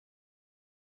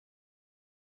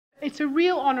It's a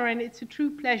real honor and it's a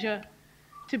true pleasure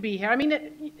to be here. I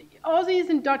mean, Aussies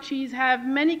and Dutchies have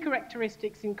many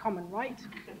characteristics in common, right?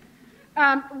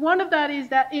 One of that is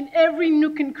that in every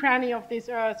nook and cranny of this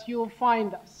earth, you'll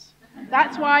find us.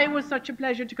 That's why it was such a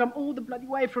pleasure to come all the bloody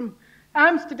way from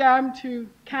Amsterdam to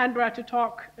Canberra to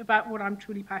talk about what I'm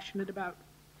truly passionate about.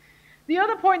 The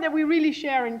other point that we really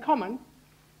share in common,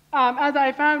 as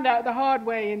I found out the hard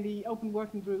way in the Open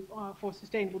Working Group for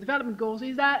Sustainable Development Goals,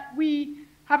 is that we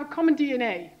have a common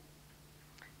DNA.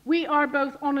 We are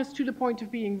both honest to the point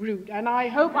of being rude, and I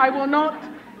hope I will not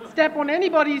step on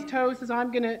anybody's toes as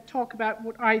I'm going to talk about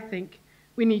what I think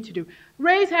we need to do.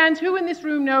 Raise hands, who in this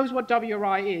room knows what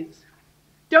WRI is?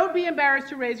 Don't be embarrassed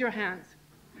to raise your hands.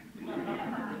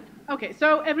 Okay,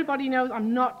 so everybody knows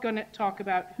I'm not going to talk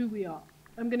about who we are.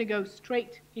 I'm going to go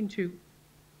straight into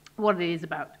what it is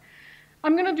about.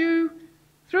 I'm going to do,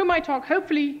 through my talk,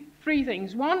 hopefully 3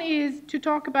 things. One is to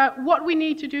talk about what we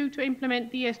need to do to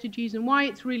implement the SDGs and why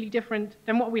it's really different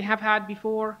than what we have had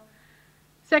before.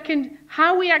 Second,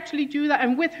 how we actually do that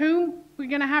and with whom we're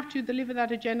going to have to deliver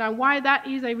that agenda and why that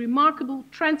is a remarkable,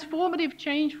 transformative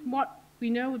change from what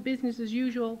we know of business as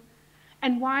usual,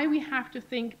 and why we have to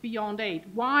think beyond aid.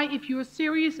 Why, if you're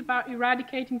serious about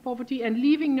eradicating poverty and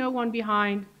leaving no one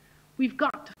behind, we've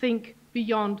got to think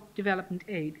beyond development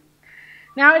aid.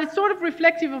 Now, it's sort of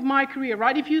reflective of my career,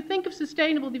 right? If you think of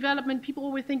sustainable development, people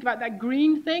always think about that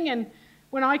green thing, and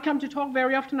when I come to talk,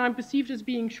 very often I'm perceived as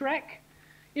being Shrek.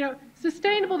 You know,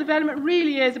 sustainable development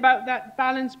really is about that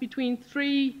balance between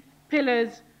 3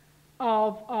 pillars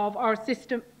of our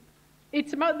system.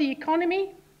 It's about the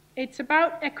economy, it's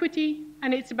about equity,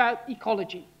 and it's about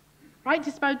ecology, right?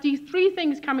 It's about these 3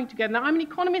 things coming together. Now, I'm an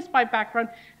economist by background,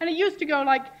 and it used to go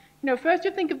like, you know, first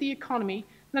you think of the economy,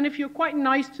 then if you're quite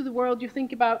nice to the world, you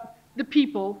think about the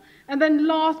people, and then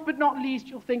last but not least,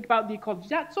 you'll think about the ecology.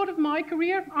 That's sort of my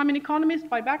career. I'm an economist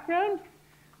by background.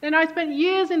 Then I spent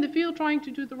years in the field trying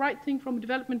to do the right thing from a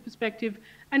development perspective,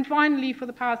 and finally, for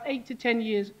the past 8 to 10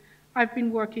 years, I've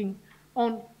been working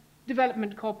on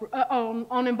development,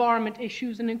 on environment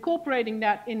issues and incorporating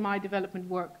that in my development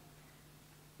work.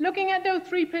 Looking at those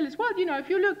 3 pillars, well, you know, if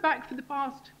you look back for the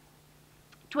past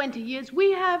 20 years,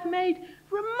 we have made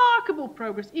remarkable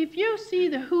progress. If you see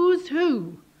the who's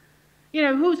who, you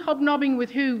know, who's hobnobbing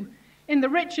with who in the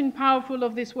rich and powerful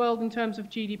of this world in terms of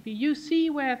GDP, you see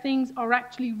where things are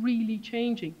actually really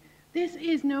changing. This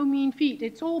is no mean feat.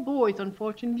 It's all boys,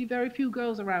 unfortunately, very few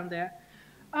girls around there.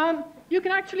 You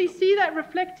can actually see that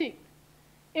reflected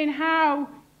in how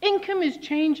income is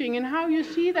changing and how you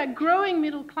see that growing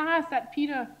middle class that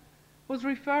Peter was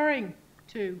referring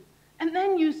to. And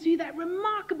then you see that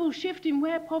remarkable shift in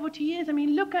where poverty is. I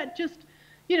mean, look at just,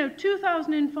 you know,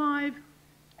 2005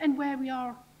 and where we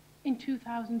are in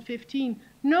 2015.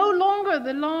 No longer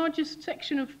the largest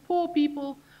section of poor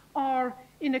people are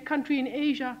in a country in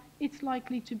Asia. It's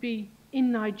likely to be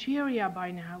in Nigeria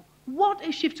by now. What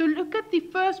a shift. So look at the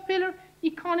first pillar,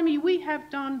 economy. We have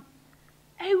done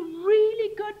a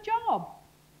really good job.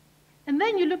 And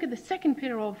then you look at the second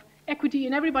pillar of equity,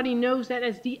 and everybody knows that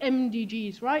as the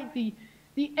MDGs, right? The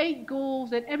 8 goals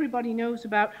that everybody knows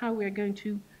about how we're going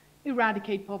to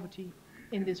eradicate poverty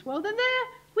in this world. And there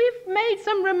we've made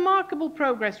some remarkable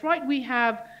progress, right? We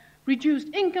have reduced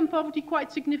income poverty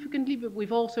quite significantly, but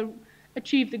we've also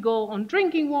achieved the goal on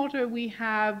drinking water. We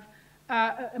have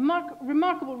a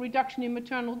remarkable reduction in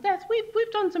maternal deaths.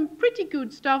 We've done some pretty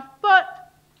good stuff, but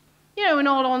you know, in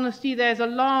all honesty, there's a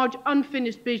large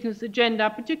unfinished business agenda,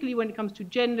 particularly when it comes to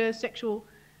gender, sexual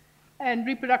and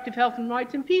reproductive health and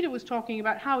rights. And Peter was talking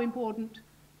about how important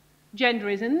gender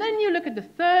is. And then you look at the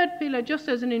 3rd pillar, just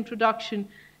as an introduction.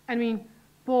 I mean,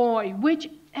 boy,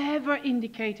 whichever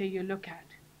indicator you look at,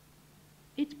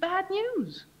 it's bad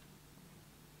news.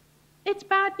 It's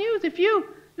bad news. If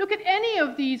you look at any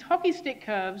of these hockey stick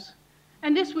curves,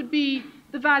 and this would be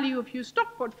the value of your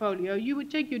stock portfolio, you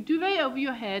would take your duvet over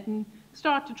your head and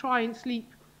start to try and sleep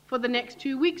for the next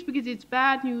 2 weeks because it's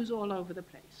bad news all over the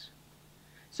place.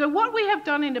 So what we have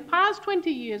done in the past 20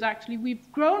 years, actually,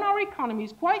 we've grown our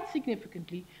economies quite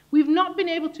significantly. We've not been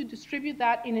able to distribute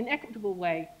that in an equitable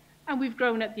way, and we've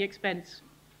grown at the expense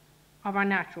of our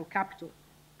natural capital.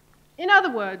 In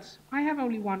other words, I have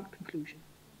only one conclusion.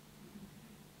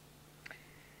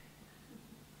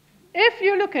 If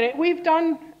you look at it, we've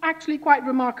done actually quite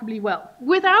remarkably well.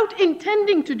 Without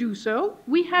intending to do so,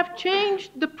 we have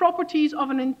changed the properties of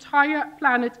an entire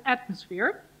planet's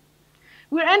atmosphere.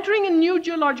 We're entering a new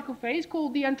geological phase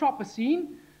called the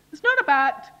Anthropocene. That's not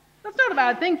a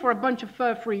bad thing for a bunch of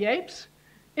fur-free apes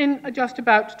in just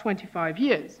about 25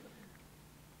 years.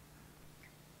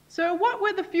 So what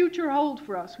will the future hold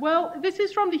for us? Well, this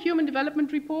is from the Human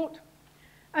Development Report,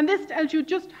 and this tells you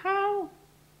just how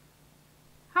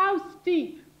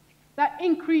steep that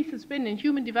increase has been in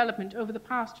human development over the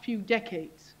past few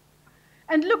decades.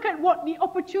 And look at what the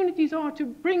opportunities are to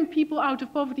bring people out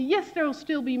of poverty. Yes, there will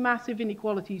still be massive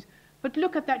inequalities, but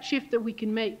look at that shift that we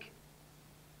can make.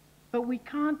 But we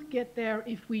can't get there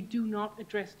if we do not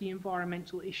address the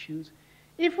environmental issues.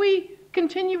 If we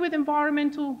continue with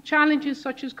environmental challenges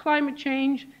such as climate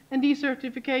change and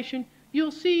desertification,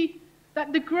 you'll see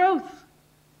that the growth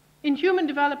in human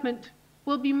development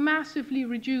will be massively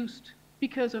reduced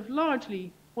because of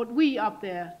largely what we up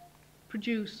there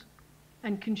produce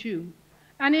and consume.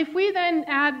 And if we then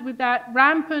add with that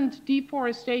rampant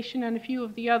deforestation and a few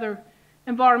of the other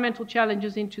environmental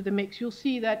challenges into the mix, you'll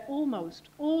see that almost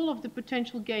all of the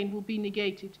potential gain will be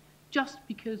negated just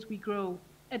because we grow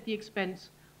at the expense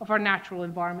of our natural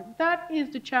environment. That is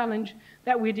the challenge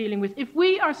that we're dealing with. If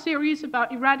we are serious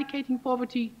about eradicating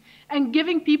poverty and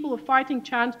giving people a fighting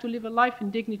chance to live a life in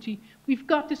dignity, we've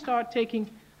got to start taking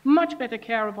much better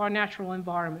care of our natural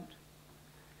environment.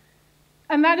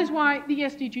 And that is why the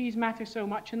SDGs matter so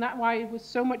much, and that's why it was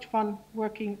so much fun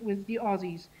working with the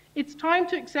Aussies. It's time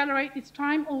to accelerate. It's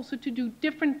time also to do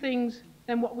different things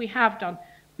than what we have done.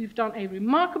 We've done a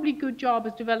remarkably good job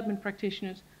as development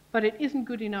practitioners, but it isn't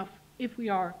good enough if we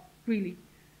are really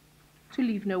to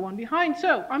leave no one behind.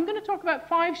 So I'm going to talk about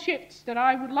 5 shifts that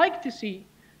I would like to see,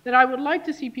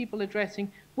 people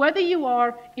addressing, whether you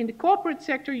are in the corporate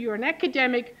sector, you're an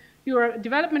academic, you're a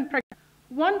development practitioner.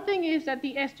 One thing is that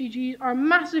the SDGs are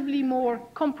massively more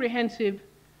comprehensive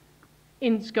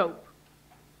in scope.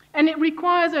 And it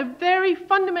requires a very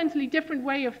fundamentally different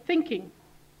way of thinking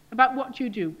about what you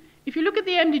do. If you look at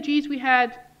the MDGs, we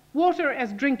had water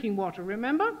as drinking water,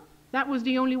 remember? That was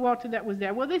the only water that was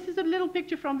there. Well, this is a little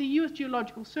picture from the US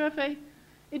Geological Survey.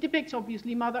 It depicts,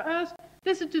 obviously, Mother Earth.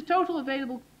 This is the total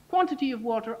available quantity of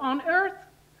water on Earth.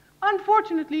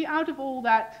 Unfortunately, out of all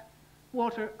that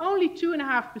water, only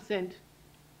 2.5%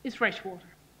 is fresh water,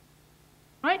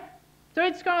 right? So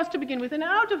it's scarce to begin with. And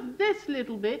out of this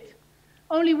little bit,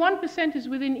 only 1% is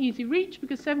within easy reach,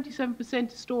 because 77%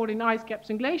 is stored in ice caps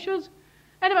and glaciers,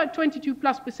 and about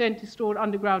 22+% is stored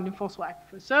underground in fossil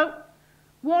aquifers. So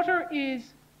water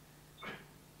is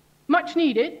much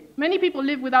needed. Many people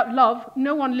live without love.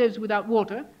 No one lives without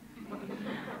water.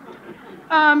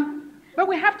 But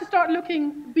we have to start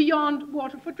looking beyond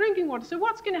water for drinking water. So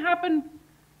what's going to happen?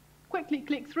 Quickly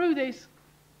click through this.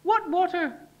 What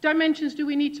water dimensions do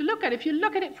we need to look at? If you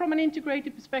look at it from an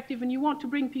integrated perspective and you want to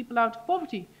bring people out of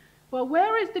poverty, well,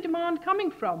 where is the demand coming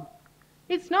from?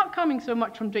 It's not coming so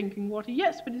much from drinking water,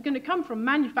 yes, but it's going to come from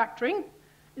manufacturing.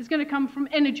 It's going to come from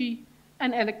energy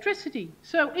and electricity.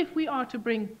 So if we are to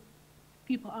bring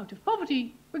people out of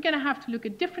poverty, we're going to have to look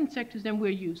at different sectors than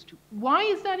we're used to. Why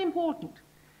is that important?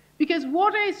 Because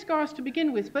water is scarce to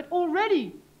begin with, but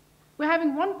already we're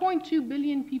having 1.2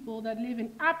 billion people that live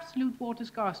in absolute water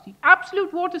scarcity.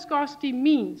 Absolute water scarcity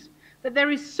means that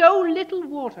there is so little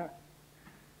water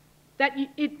that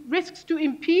it risks to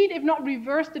impede, if not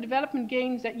reverse, the development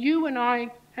gains that you and I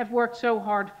have worked so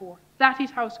hard for. That is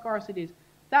how scarce it is.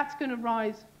 That's going to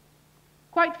rise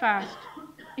quite fast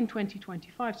in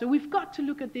 2025. So we've got to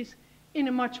look at this in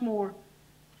a much more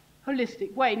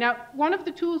holistic way. Now, one of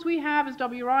the tools we have as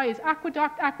WRI is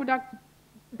Aqueduct. Aqueduct,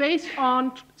 based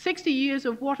on 60 years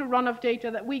of water runoff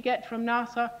data that we get from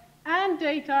NASA, and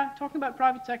data, talking about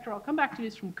private sector, I'll come back to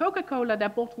this, from Coca-Cola,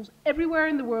 that bottles everywhere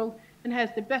in the world and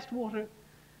has the best water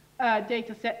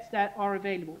data sets that are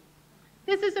available.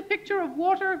 This is a picture of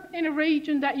water in a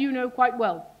region that you know quite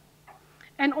well.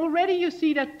 And already you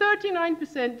see that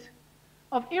 39%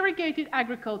 of irrigated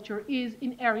agriculture is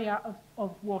in area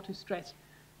of water stress.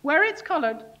 Where it's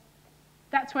colored,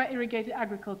 that's where irrigated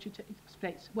agriculture takes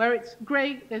place. Where it's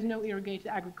gray, there's no irrigated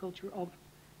agriculture of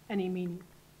any meaning.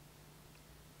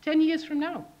 10 years from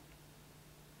now,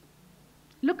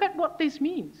 look at what this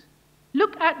means.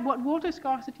 Look at what water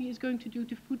scarcity is going to do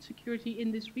to food security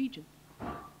in this region.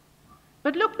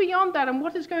 But look beyond that and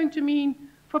what it's going to mean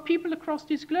for people across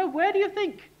this globe. Where do you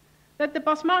think that the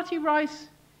basmati rice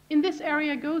in this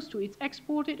area goes to? It's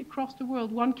exported across the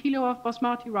world. 1 kilo of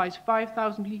basmati rice,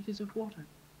 5,000 liters of water.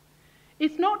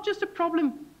 It's not just a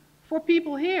problem for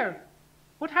people here.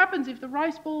 What happens if the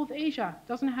rice bowl of Asia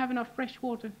doesn't have enough fresh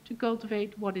water to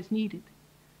cultivate what is needed?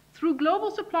 Through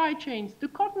global supply chains, the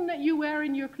cotton that you wear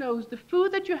in your clothes, the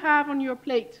food that you have on your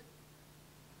plate,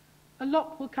 a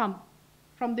lot will come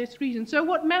from this region. So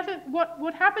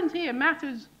what happens here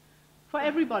matters for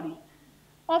everybody.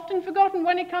 Often forgotten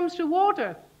when it comes to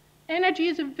water, energy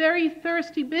is a very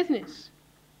thirsty business.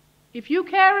 If you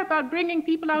care about bringing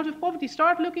people out of poverty,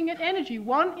 start looking at energy.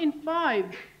 1 in 5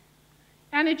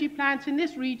 energy plants in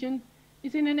this region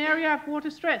is in an area of water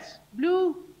stress.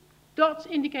 Blue dots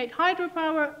indicate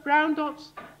hydropower, brown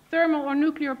dots thermal or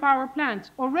nuclear power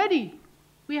plants. Already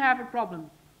we have a problem.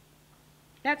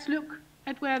 Let's look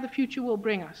at where the future will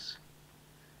bring us.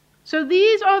 So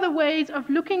these are the ways of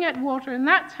looking at water, and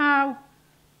that's how,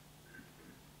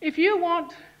 if you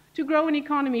want to grow an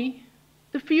economy,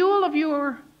 the fuel of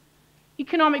your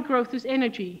economic growth is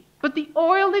energy, but the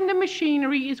oil in the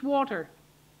machinery is water.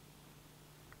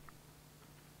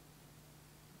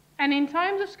 And in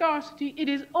times of scarcity, it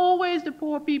is always the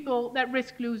poor people that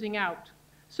risk losing out.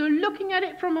 So looking at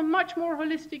it from a much more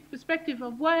holistic perspective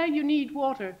of where you need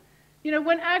water. You know,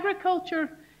 when agriculture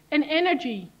and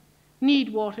energy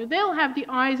need water, they'll have the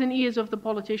eyes and ears of the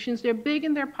politicians. They're big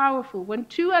and they're powerful. When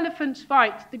 2 elephants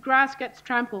fight, the grass gets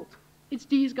trampled. It's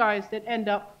these guys that end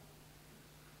up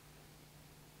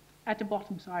at the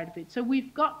bottom side of it. So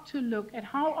we've got to look at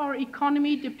how our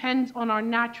economy depends on our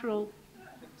natural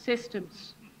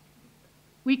systems.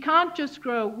 We can't just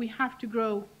grow, we have to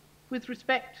grow with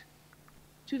respect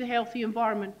to the healthy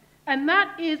environment. And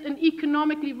that is an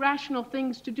economically rational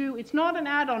thing to do. It's not an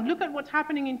add-on. Look at what's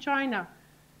happening in China.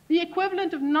 The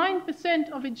equivalent of 9%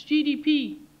 of its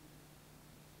GDP.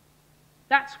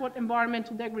 That's what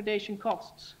environmental degradation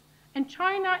costs. And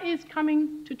China is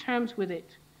coming to terms with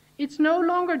it. It's no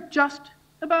longer just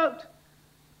about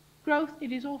growth,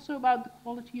 it is also about the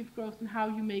quality of growth and how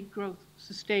you make growth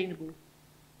sustainable.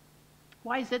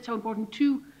 Why is that so important?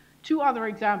 Two other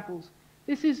examples.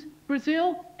 This is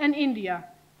Brazil and India.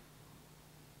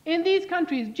 In these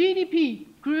countries, GDP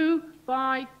grew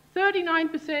by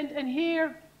 39%, and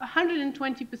here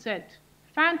 120%.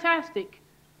 Fantastic.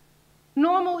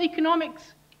 Normal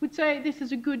economics would say this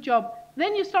is a good job.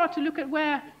 Then you start to look at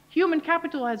where human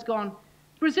capital has gone.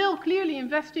 Brazil clearly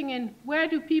investing in where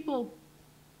do people,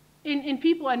 in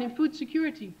people and in food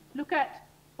security. Look at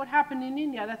what happened in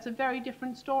India. That's a very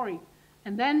different story.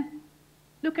 And then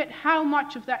look at how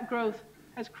much of that growth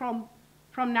has come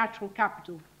from natural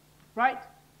capital, right?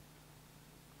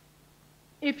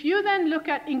 If you then look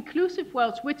at inclusive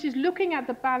wealth, which is looking at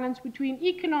the balance between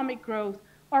economic growth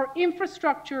or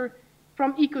infrastructure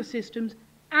from ecosystems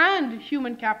and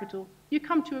human capital, you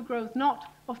come to a growth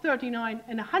not of 39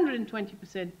 and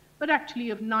 120%, but actually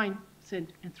of 9%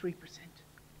 and 3%.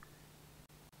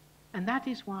 And that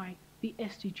is why the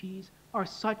SDGs are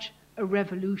such a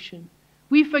revolution.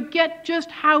 We forget just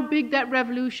how big that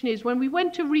revolution is. When we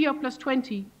went to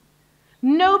Rio+20,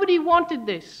 nobody wanted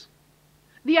this.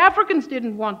 The Africans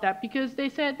didn't want that because they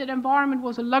said that environment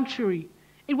was a luxury.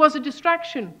 It was a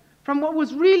distraction from what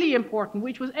was really important,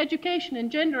 which was education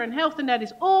and gender and health, and that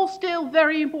is all still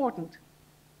very important.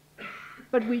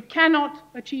 But we cannot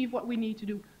achieve what we need to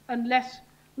do unless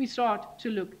we start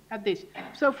to look at this.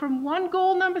 So from one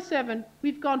goal, number 7,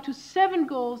 we've gone to 7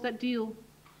 goals that deal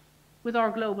with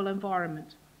our global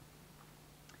environment.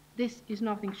 This is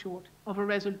nothing short of a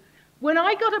resolution. When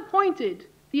I got appointed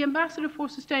the Ambassador for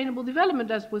Sustainable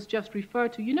Development, as was just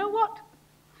referred to, you know what?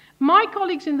 My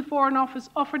colleagues in the Foreign Office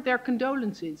offered their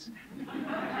condolences.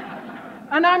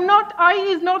 And I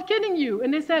is not kidding you.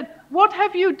 And they said, what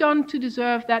have you done to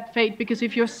deserve that fate? Because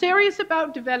if you're serious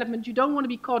about development, you don't want to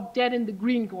be caught dead in the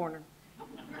green corner.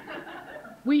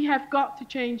 We have got to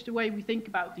change the way we think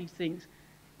about these things.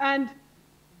 And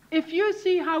if you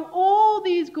see how all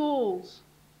these goals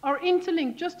are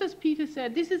interlinked, just as Peter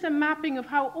said, this is a mapping of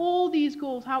how all these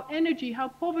goals, how energy, how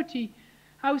poverty,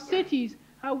 how cities,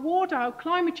 how water, how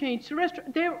climate change,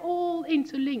 terrestrial, they're all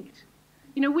interlinked.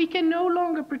 You know, we can no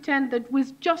longer pretend that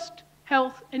with just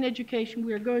health and education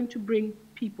we are going to bring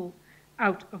people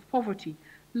out of poverty.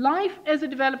 Life as a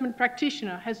development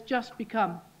practitioner has just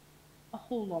become a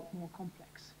whole lot more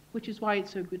complex, which is why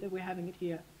it's so good that we're having it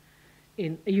here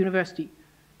in a university.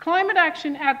 Climate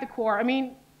action at the core. I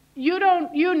mean, you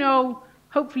know,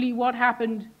 hopefully, what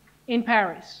happened in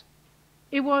Paris.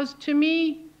 It was, to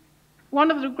me, one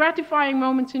of the gratifying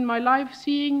moments in my life,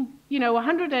 seeing, you know,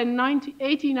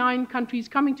 189 countries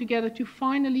coming together to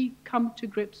finally come to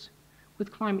grips with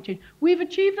climate change. We've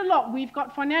achieved a lot. We've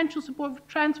got financial support,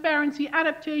 transparency,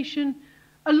 adaptation,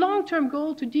 a long-term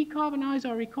goal to decarbonize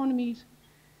our economies,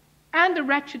 and a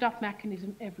ratchet-up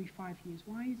mechanism every 5 years.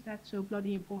 Why is that so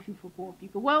bloody important for poor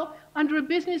people? Well, under a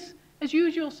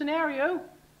business-as-usual scenario,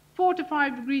 4 to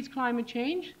 5 degrees climate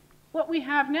change, what we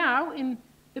have now in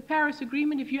the Paris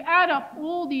Agreement, if you add up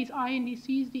all these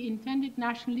INDCs, the intended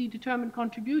nationally determined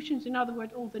contributions, in other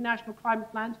words, all the national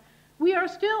climate plans, we are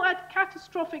still at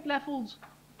catastrophic levels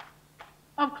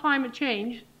of climate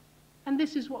change, and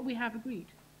this is what we have agreed.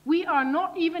 We are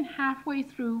not even halfway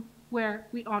through where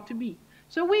we ought to be.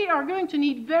 So we are going to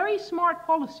need very smart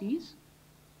policies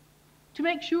to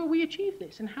make sure we achieve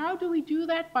this. And how do we do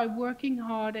that? By working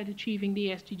hard at achieving the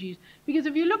SDGs. Because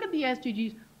if you look at the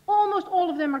SDGs, almost all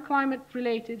of them are climate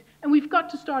related, and we've got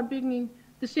to start bringing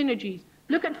the synergies.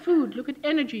 Look at food, look at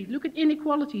energy, look at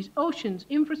inequalities, oceans,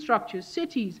 infrastructures,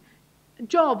 cities,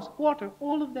 jobs, water,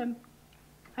 all of them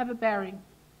have a bearing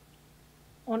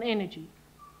on energy.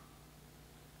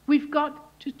 We've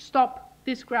got to stop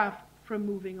this graph from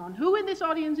moving on. Who in this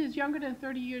audience is younger than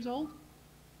 30 years old?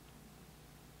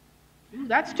 Ooh,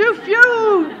 that's too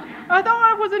few! I thought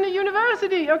I was in a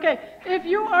university. Okay, if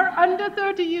you are under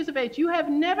 30 years of age, you have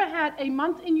never had a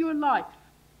month in your life,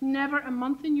 never a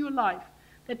month in your life,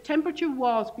 that temperature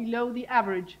was below the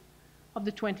average of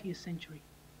the 20th century.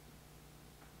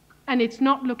 And it's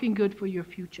not looking good for your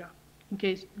future, in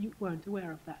case you weren't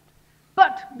aware of that.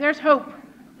 But there's hope.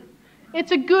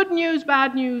 It's a good news,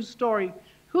 bad news story.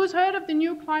 Who's heard of the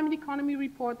new climate economy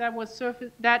report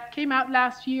that came out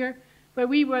last year, where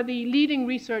we were the leading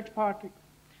research partner?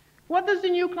 What does the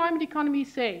new climate economy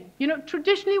say? You know,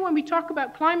 traditionally when we talk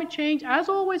about climate change, as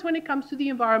always when it comes to the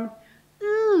environment,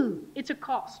 it's a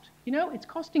cost. You know, it's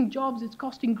costing jobs, it's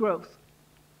costing growth.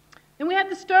 Then we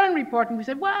had the Stern report and we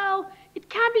said, well, it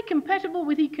can be compatible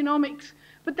with economics,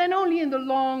 but then only in the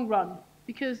long run,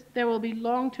 because there will be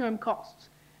long-term costs.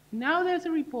 Now there's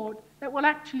a report that will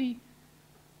actually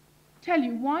tell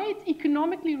you why it's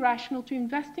economically rational to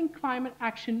invest in climate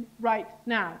action right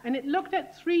now. And it looked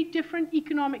at 3 different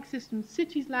economic systems: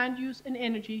 cities, land use, and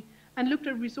energy, and looked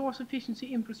at resource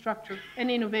efficiency, infrastructure, and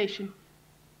innovation.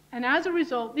 And as a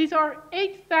result, these are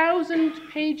 8,000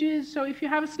 pages, so if you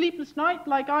have a sleepless night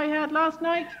like I had last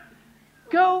night,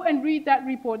 go and read that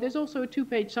report. There's also a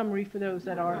 2-page summary for those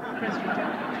that are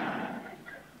press-rejected.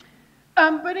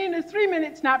 But in a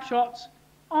 3-minute snapshot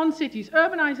on cities,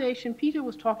 urbanization, Peter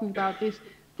was talking about this,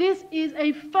 this is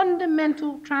a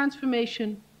fundamental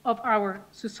transformation of our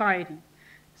society.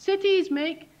 Cities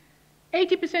make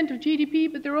 80% of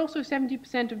GDP, but they're also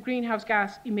 70% of greenhouse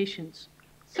gas emissions.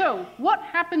 So what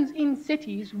happens in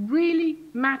cities really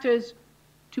matters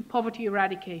to poverty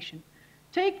eradication.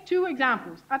 Take 2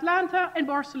 examples, Atlanta and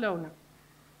Barcelona.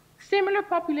 Similar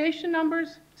population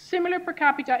numbers, similar per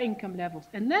capita income levels,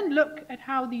 and then look at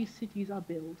how these cities are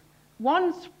built.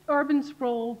 One urban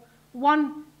sprawl,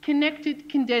 one connected,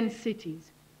 condensed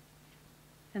cities.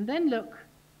 And then look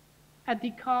at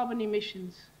the carbon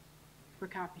emissions per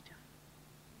capita.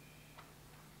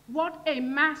 What a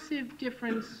massive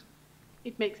difference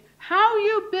it makes. How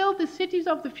you build the cities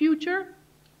of the future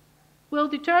will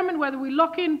determine whether we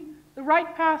lock in the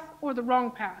right path or the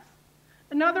wrong path.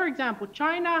 Another example,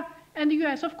 China and the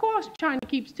US. Of course, China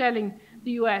keeps telling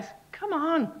the US, come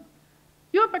on,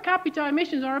 your per capita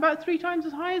emissions are about 3 times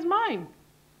as high as mine.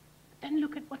 Then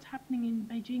look at what's happening in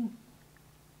Beijing,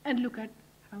 and look at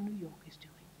how New York is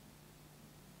doing.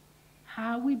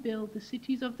 How we build the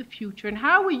cities of the future and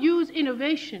how we use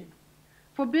innovation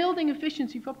for building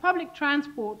efficiency, for public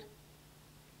transport,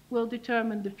 will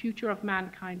determine the future of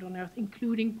mankind on Earth,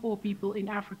 including poor people in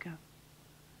Africa.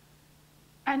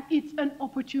 And it's an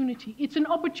opportunity. It's an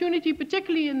opportunity,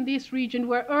 particularly in this region,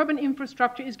 where urban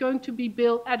infrastructure is going to be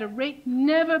built at a rate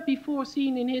never before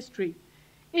seen in history.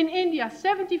 In India,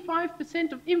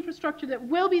 75% of infrastructure that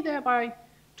will be there by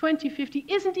 2050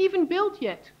 isn't even built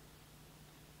yet.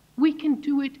 We can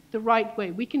do it the right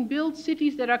way. We can build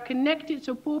cities that are connected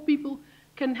so poor people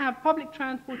can have public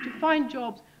transport to find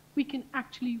jobs. We can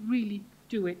actually really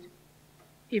do it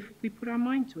if we put our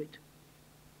mind to it.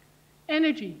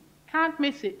 Energy. Can't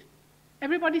miss it.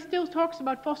 Everybody still talks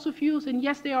about fossil fuels, and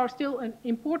yes, they are still an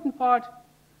important part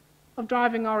of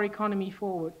driving our economy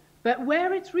forward. But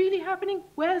where it's really happening,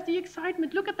 where's the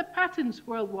excitement? Look at the patents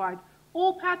worldwide.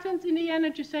 All patents in the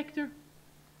energy sector,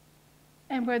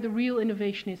 and where the real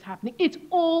innovation is happening. It's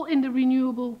all in the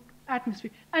renewable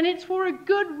atmosphere. And it's for a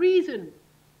good reason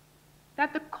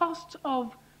that the costs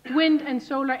of wind and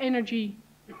solar energy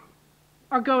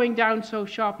are going down so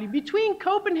sharply. Between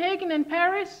Copenhagen and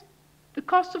Paris, the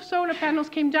cost of solar panels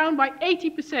came down by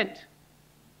 80%.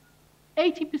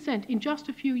 80% in just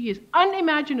a few years.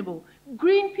 Unimaginable.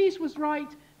 Greenpeace was right.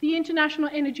 The International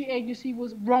Energy Agency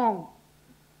was wrong.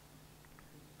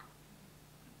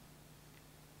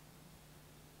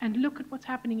 And look at what's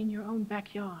happening in your own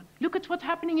backyard. Look at what's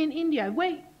happening in India.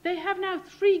 Wait, they have now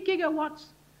 3 gigawatts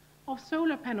of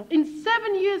solar panel. In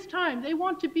 7 years' time, they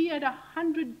want to be at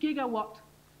 100 gigawatt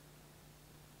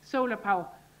solar power.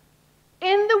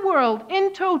 In the world,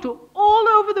 in total, all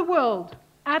over the world,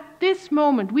 at this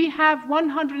moment, we have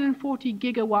 140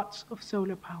 gigawatts of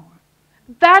solar power.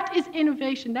 That is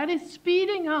innovation. That is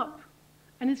speeding up.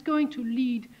 And it's going to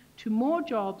lead to more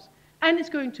jobs, and it's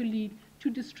going to lead to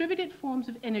distributed forms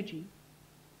of energy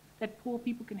that poor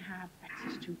people can have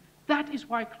access to. That is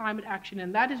why climate action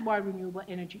and that is why renewable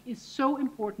energy is so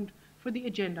important for the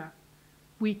agenda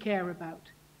we care about.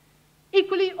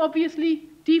 Equally, obviously,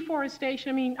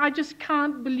 deforestation. I mean, I just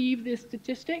can't believe the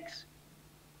statistics.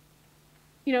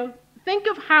 You know, think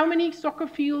of how many soccer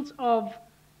fields of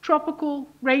tropical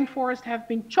rainforest have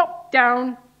been chopped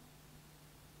down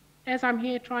as I'm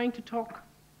here trying to talk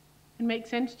and make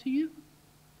sense to you.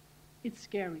 It's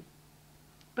scary.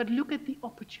 But look at the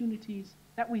opportunities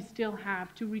that we still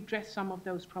have to redress some of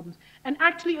those problems. And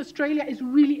actually, Australia is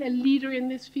really a leader in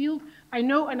this field. I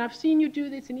know, and I've seen you do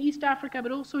this in East Africa,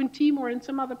 but also in Timor and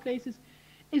some other places,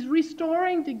 is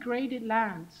restoring degraded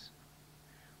lands.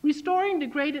 Restoring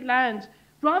degraded lands,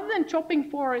 rather than chopping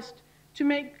forest to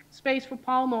make space for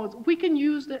palm oils, we can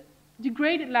use the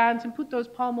degraded lands and put those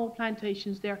palm oil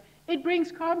plantations there. It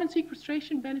brings carbon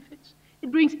sequestration benefits.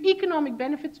 It brings economic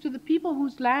benefits to the people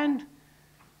whose land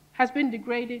has been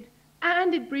degraded,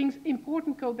 and it brings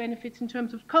important co-benefits in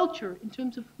terms of culture, in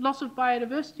terms of loss of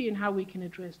biodiversity and how we can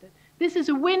address that. This is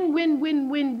a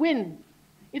win-win-win-win-win.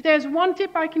 If there's one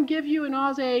tip I can give you in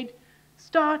AAC,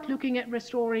 start looking at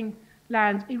restoring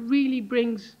lands. It really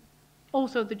brings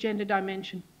also the gender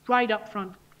dimension right up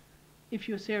front. If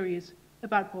you're serious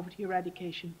about poverty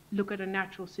eradication, look at our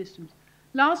natural systems.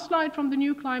 Last slide from the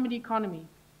new climate economy.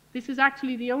 This is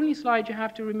actually the only slide you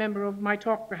have to remember of my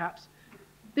talk, perhaps.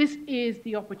 This is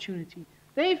the opportunity.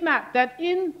 They've mapped that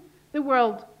in the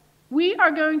world, we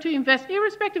are going to invest,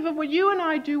 irrespective of what you and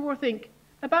I do or think,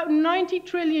 about $90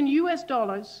 trillion US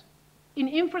in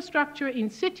infrastructure, in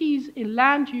cities, in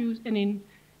land use, and in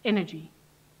energy.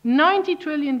 $90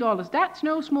 trillion, that's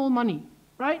no small money,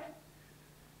 right?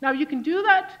 Now you can do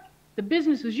that the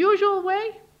business as usual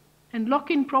way and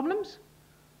lock in problems,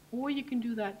 or you can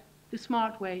do that the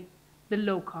smart way, the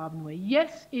low carbon way.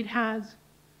 Yes, it has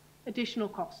additional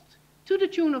costs, to the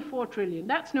tune of $4 trillion.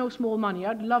 That's no small money.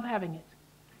 I'd love having it.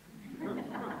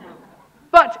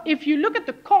 But if you look at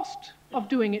the cost of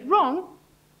doing it wrong,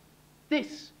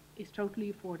 this is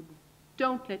totally affordable.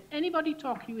 Don't let anybody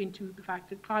talk you into the fact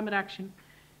that climate action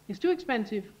is too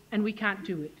expensive and we can't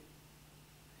do it.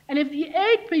 And if the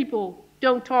aid people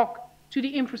don't talk to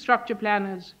the infrastructure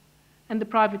planners and the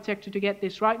private sector to get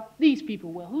this right, these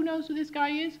people will. Who knows who this guy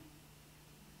is?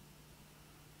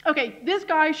 Okay, this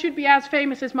guy should be as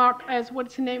famous as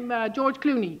what's his name, George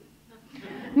Clooney.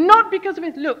 Not because of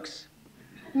his looks.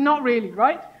 Not really,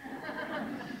 right?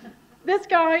 This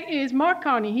guy is Mark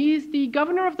Carney. He is the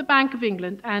governor of the Bank of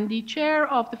England and the chair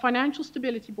of the Financial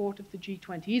Stability Board of the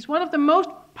G20. He's one of the most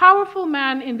powerful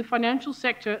men in the financial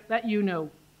sector that you know.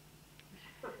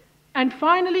 And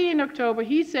finally, in October,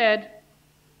 he said,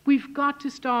 we've got to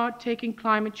start taking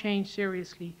climate change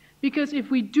seriously. Because if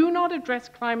we do not address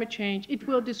climate change, it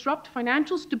will disrupt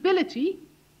financial stability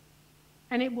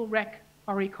and it will wreck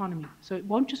our economy. So it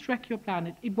won't just wreck your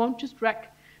planet. It won't just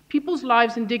wreck people's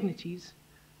lives and dignities.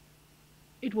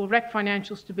 It will wreck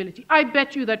financial stability. I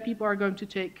bet you that people are going to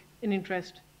take an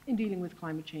interest in dealing with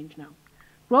climate change now.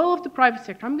 Role of the private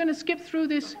sector. I'm going to skip through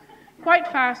this quite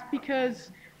fast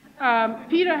because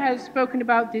Peter has spoken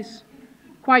about this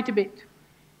quite a bit.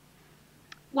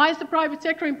 Why is the private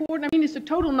sector important? I mean, it's a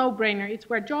total no-brainer. It's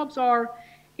where jobs are.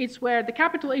 It's where the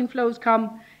capital inflows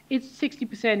come. It's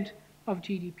 60% of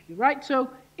GDP, right?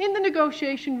 So in the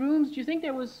negotiation rooms, do you think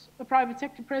there was a private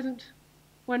sector present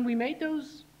when we made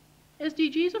those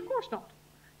SDGs? Of course not.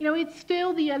 You know, it's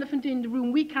still the elephant in the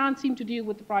room. We can't seem to deal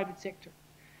with the private sector.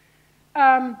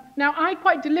 Now, I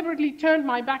quite deliberately turned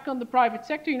my back on the private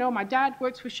sector. You know, my dad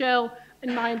works for Shell,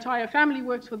 and my entire family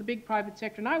works for the big private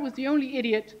sector. And I was the only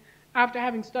idiot, after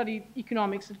having studied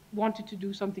economics, that wanted to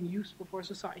do something useful for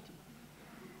society.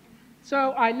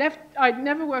 So I left. I'd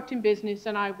never worked in business,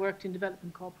 and I worked in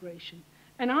development cooperation.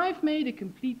 And I've made a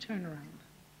complete turnaround.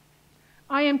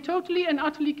 I am totally and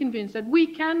utterly convinced that we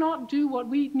cannot do what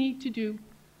we need to do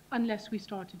unless we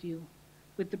start to deal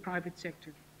with the private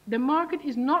sector. The market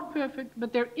is not perfect,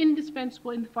 but they're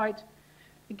indispensable in the fight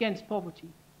against poverty.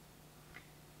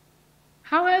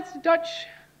 How has the Dutch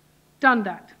done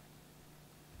that?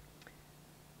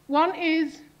 One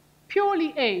is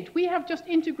purely aid. We have just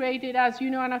integrated, as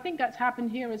you know, and I think that's happened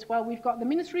here as well. We've got the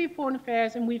Ministry of Foreign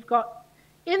Affairs, and we've got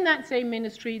in that same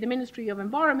ministry, the Ministry of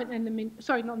Environment and the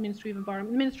Ministry of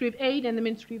Environment, the Ministry of Aid and the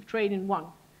Ministry of Trade in one.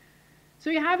 So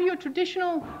you have your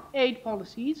traditional aid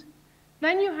policies.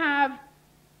 Then you have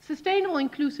sustainable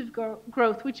inclusive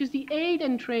growth, which is the aid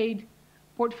and trade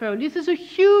portfolio. This is a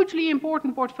hugely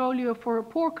important portfolio for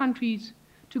poor countries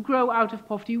to grow out of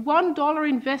poverty. $1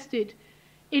 invested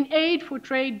in aid for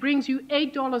trade brings you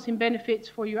 $8 in benefits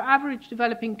for your average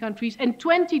developing countries and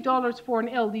 $20 for an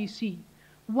LDC.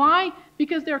 Why?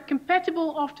 Because they're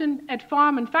compatible often at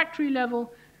farm and factory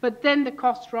level, but then the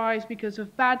costs rise because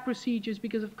of bad procedures,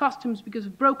 because of customs, because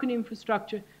of broken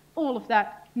infrastructure. All of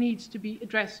that needs to be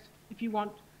addressed if you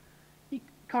want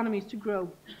economies to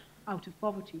grow out of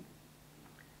poverty.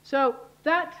 So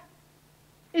that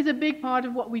is a big part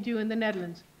of what we do in the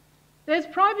Netherlands. There's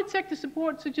private sector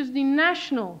support, such as the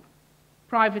national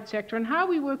private sector, and how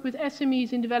we work with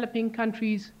SMEs in developing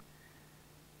countries.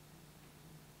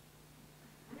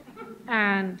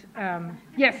 And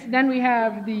yes, then we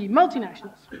have the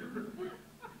multinationals.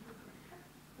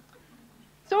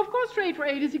 So of course trade for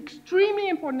aid is extremely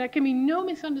important. There can be no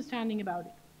misunderstanding about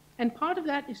it. And part of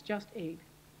that is just aid.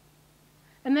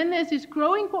 And then there's this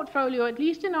growing portfolio, at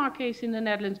least in our case in the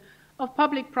Netherlands, of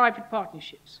public-private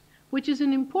partnerships, which is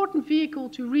an important vehicle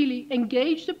to really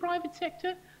engage the private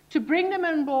sector, to bring them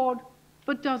on board,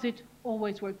 but does it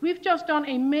always work? We've just done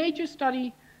a major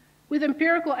study with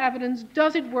empirical evidence.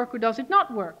 Does it work or does it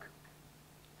not work?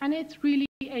 And it's really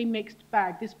a mixed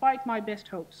bag, despite my best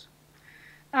hopes.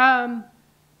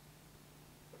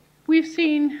 We've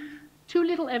seen too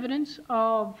little evidence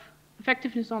of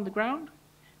effectiveness on the ground.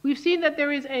 We've seen that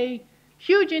there is a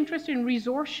huge interest in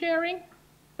resource sharing,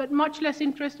 but much less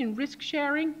interest in risk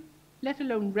sharing, let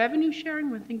alone revenue sharing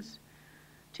when things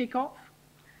take off.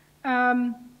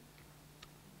 And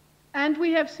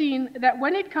we have seen that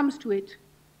when it comes to it,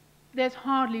 there's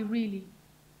hardly really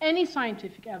any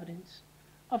scientific evidence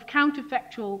of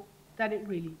counterfactual that it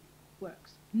really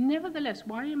works. Nevertheless,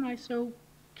 why am I so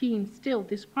keen still,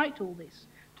 despite all this,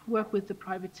 to work with the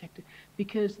private sector?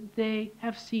 Because they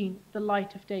have seen the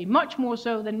light of day, much more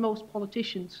so than most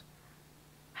politicians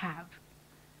have.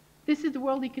 This is the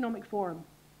World Economic Forum.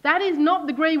 That is not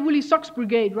the grey woolly socks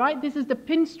brigade, right? This is the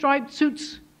pinstriped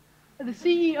suits, the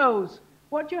CEOs.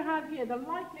 What you have here, the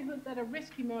likelihood that a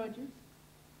risk emerges,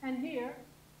 and here,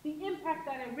 the impact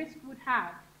that a risk would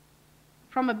have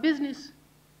from a business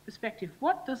perspective.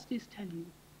 What does this tell you?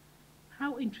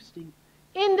 How interesting.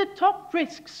 In the top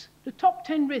risks, the top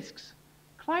 10 risks,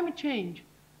 climate change,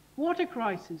 water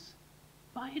crisis,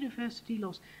 biodiversity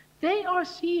loss, they are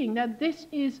seeing that this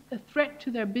is a threat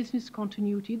to their business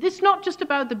continuity. This is not just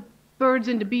about the birds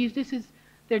and the bees.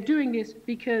 They're doing this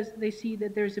because they see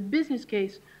that there's a business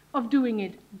case of doing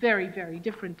it very, very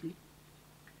differently.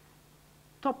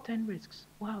 Top 10 risks.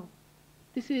 Wow.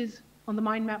 This is on the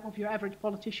mind map of your average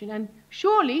politician. And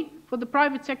surely, for the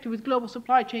private sector with global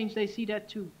supply chains, they see that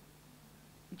too.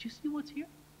 Did you see what's here?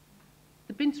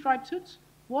 The pinstripe suits?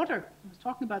 Water. I was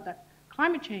talking about that.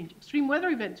 Climate change, extreme weather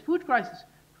events, food crisis,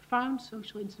 profound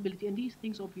social instability. And these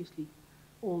things obviously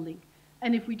all link.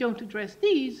 And if we don't address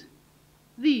these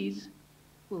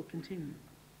will continue.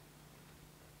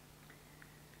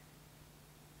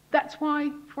 That's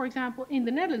why, for example, in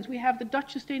the Netherlands, we have the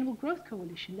Dutch Sustainable Growth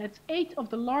Coalition. That's 8 of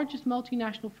the largest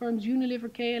multinational firms, Unilever,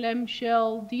 KLM,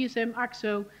 Shell, DSM,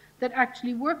 AXO, that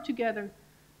actually work together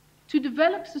to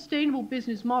develop sustainable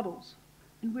business models.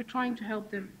 And we're trying to help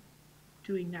them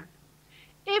doing that.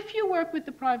 If you work with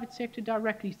the private sector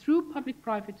directly through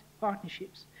public-private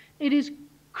partnerships, it is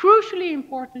crucially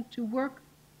important to work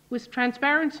with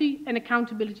transparency and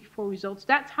accountability for results.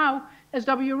 That's how, as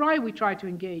WRI, we try to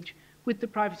engage with the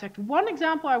private sector. One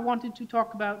example I wanted to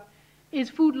talk about is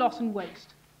food loss and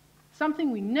waste, something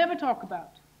we never talk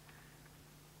about.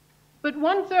 But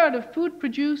 1/3 of food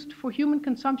produced for human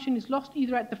consumption is lost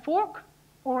either at the fork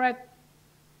or at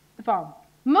the farm.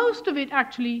 Most of it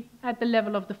actually at the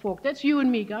level of the fork. That's you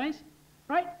and me, guys,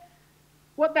 right?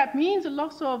 What that means, a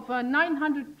loss of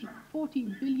 940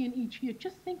 billion each year.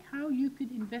 Just think how you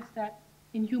could invest that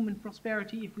in human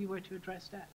prosperity if we were to address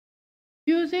that.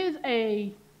 Uses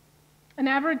an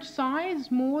average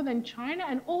size more than China,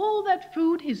 and all that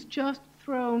food is just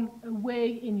thrown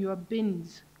away in your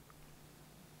bins.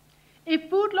 If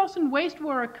food loss and waste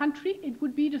were a country, it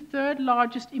would be the 3rd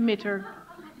largest emitter.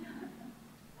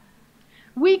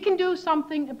 We can do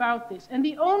something about this, and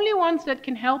the only ones that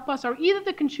can help us are either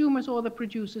the consumers or the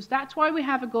producers. That's why we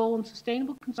have a goal on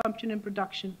sustainable consumption and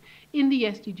production in the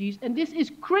SDGs, and this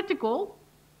is critical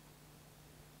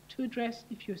to address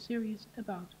if you're serious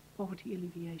about poverty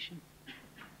alleviation.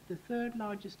 The 3rd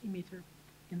largest emitter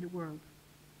in the world.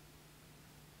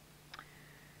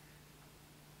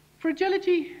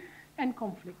 Fragility and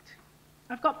conflict.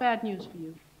 I've got bad news for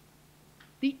you.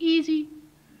 The easy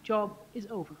job is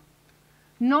over.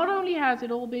 Not only has it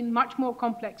all been much more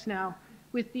complex now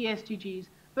with the SDGs,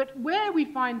 but where we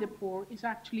find the poor is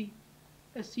actually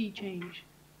a sea change.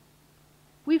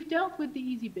 We've dealt with the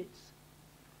easy bits.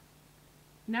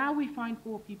 Now we find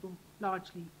poor people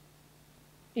largely,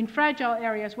 in fragile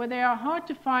areas where they are hard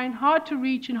to find, hard to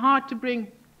reach, and hard to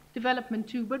bring development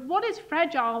to. But what is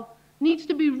fragile needs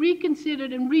to be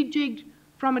reconsidered and rejigged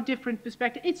from a different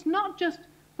perspective. It's not just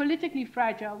politically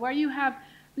fragile, where you have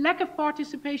lack of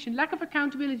participation, lack of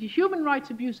accountability, human rights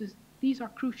abuses. These are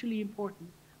crucially important,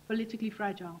 politically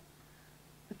fragile.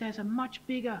 But there's a much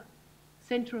bigger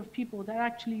center of people that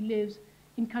actually lives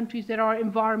in countries that are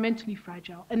environmentally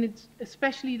fragile. And it's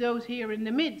especially those here in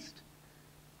the midst,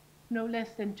 no less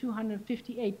than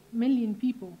 258 million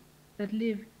people that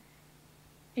live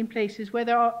in places where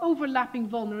there are overlapping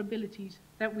vulnerabilities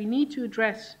that we need to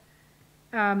address,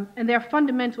 and they're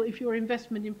fundamental if your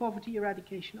investment in poverty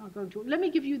eradication are going to. Let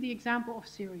me give you the example of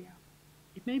Syria.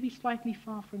 It may be slightly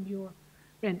far from your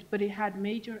rent, but it had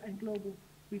major and global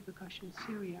repercussions.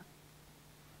 Syria.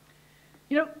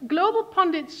 You know, global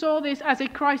pundits saw this as a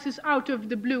crisis out of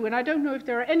the blue, and I don't know if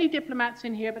there are any diplomats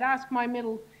in here, but ask my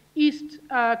Middle East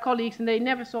colleagues, and they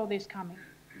never saw this coming.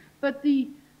 But the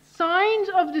signs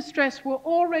of distress were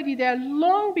already there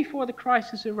long before the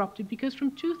crisis erupted, because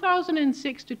from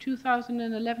 2006 to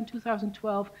 2011,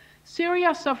 2012,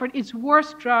 Syria suffered its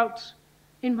worst droughts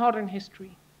in modern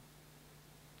history.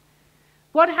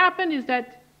 What happened is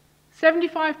that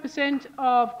 75%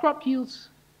 of crop yields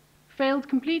failed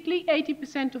completely,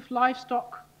 80% of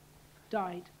livestock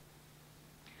died.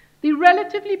 The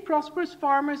relatively prosperous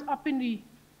farmers up in the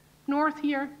north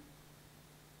here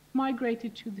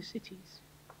migrated to the cities.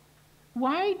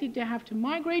 Why did they have to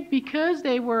migrate? Because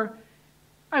they were,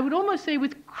 I would almost say,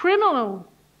 with criminal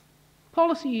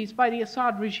policies by the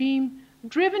Assad regime,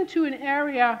 driven to an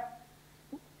area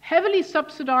heavily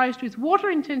subsidized with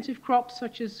water-intensive crops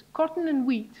such as cotton and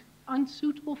wheat,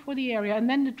 unsuitable for the area, and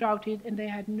then the drought hit and they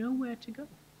had nowhere to go.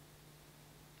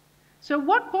 So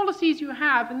what policies you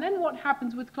have and then what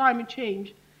happens with climate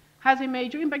change has a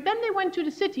major impact. Then they went to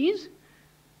the cities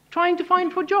trying to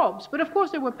find for jobs. But of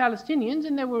course there were Palestinians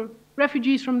and there were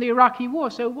refugees from the Iraqi war,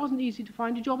 so it wasn't easy to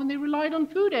find a job and they relied on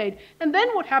food aid. And then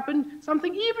what happened,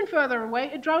 something even further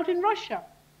away, a drought in Russia.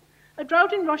 A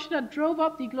drought in Russia that drove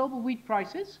up the global wheat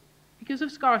prices because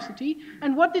of scarcity.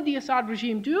 And what did the Assad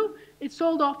regime do? It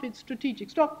sold off its strategic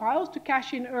stockpiles to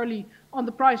cash in early on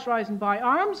the price rise and buy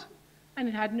arms, and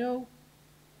it had no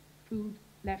food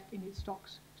left in its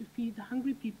stocks to feed the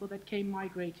hungry people that came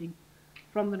migrating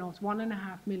from the north,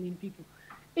 1.5 million people.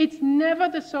 It's never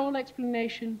the sole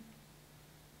explanation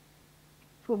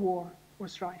for war or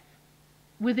strife,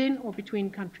 within or between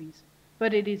countries,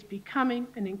 but it is becoming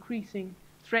an increasing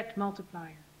threat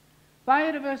multiplier.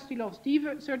 Biodiversity loss,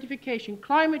 desertification,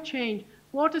 climate change,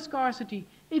 water scarcity,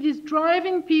 it is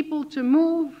driving people to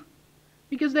move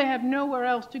because they have nowhere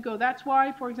else to go. That's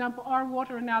why, for example, our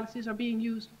water analyses are being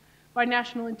used by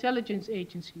national intelligence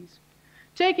agencies.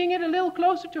 Taking it a little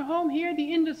closer to home here,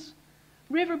 the Indus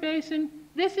River Basin,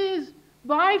 this is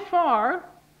by far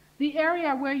the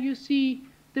area where you see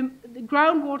the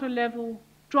groundwater level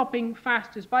dropping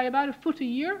fastest, by about a foot a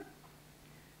year.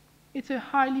 It's a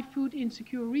highly food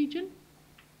insecure region,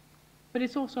 but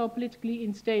it's also a politically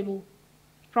unstable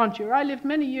frontier. I lived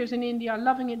many years in India,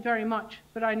 loving it very much,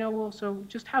 but I know also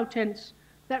just how tense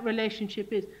that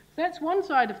relationship is. So that's one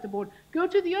side of the border. Go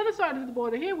to the other side of the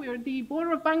border. Here we are at the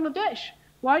border of Bangladesh.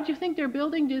 Why do you think they're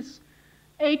building this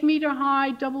 8-meter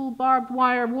high double barbed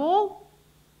wire wall?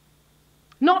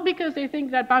 Not because they think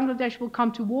that Bangladesh will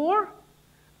come to war,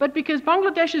 but because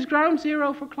Bangladesh is ground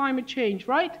zero for climate change,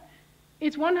 right?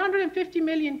 It's 150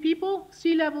 million people,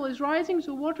 sea level is rising,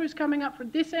 so water is coming up from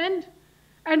this end,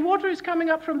 and water is coming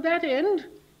up from that end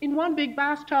in one big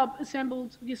bathtub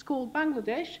assembled, is called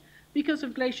Bangladesh, because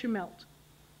of glacier melt.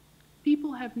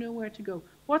 People have nowhere to go.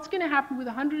 What's going to happen with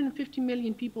 150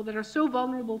 million people that are so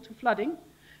vulnerable to flooding,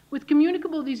 with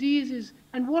communicable diseases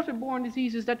and waterborne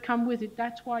diseases that come with it?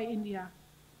 That's why India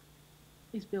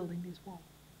is building this wall.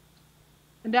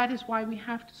 And that is why we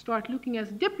have to start looking as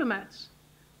diplomats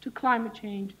to climate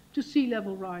change, to sea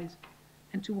level rise,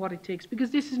 and to what it takes. Because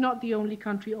this is not the only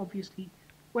country, obviously,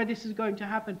 where this is going to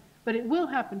happen, but it will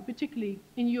happen, particularly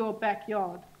in your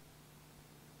backyard.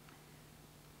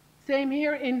 Same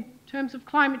here in terms of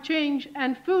climate change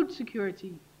and food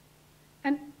security.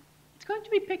 And it's going to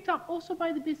be picked up also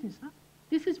by the business. Huh?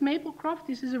 This is Maplecroft.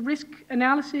 This is a risk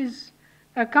analysis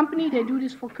company. They do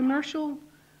this for commercial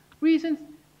reasons.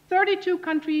 32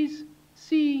 countries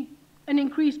see an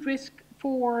increased risk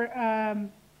for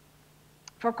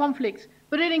conflicts,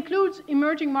 but it includes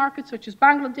emerging markets such as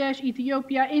Bangladesh,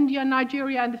 Ethiopia, India,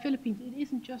 Nigeria, and the Philippines. It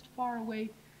isn't just far away,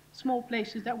 small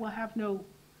places that will have no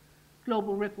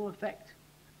global ripple effect.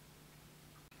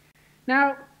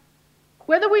 Now,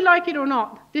 whether we like it or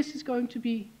not, this is going to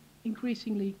be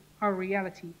increasingly our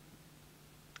reality.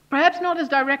 Perhaps not as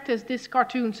direct as this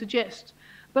cartoon suggests,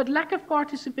 but lack of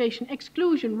participation,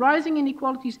 exclusion, rising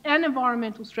inequalities, and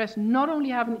environmental stress not only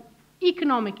have an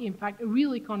economic impact, a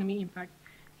real economy impact,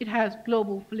 it has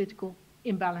global political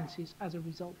imbalances as a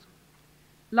result.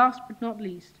 Last but not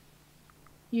least,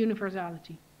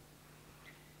 universality.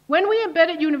 When we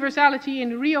embedded universality in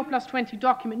the Rio Plus 20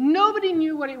 document, nobody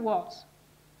knew what it was.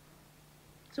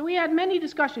 So we had many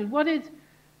discussions. What is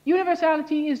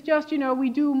universality? Is just, we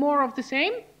do more of the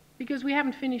same because we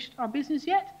haven't finished our business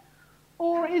yet?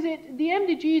 Or is it the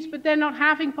MDGs, but they're not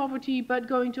having poverty, but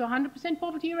going to 100%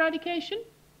 poverty eradication?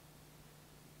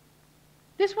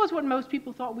 This was what most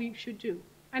people thought we should do.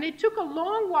 And it took a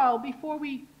long while before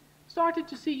we started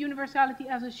to see universality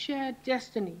as a shared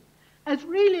destiny, as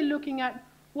really looking at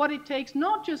what it takes,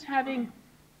 not just having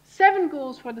 7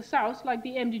 goals for the South, like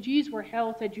the MDGs were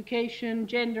health, education,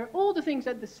 gender, all the things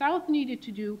that the South needed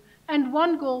to do, and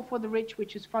 1 goal for the rich,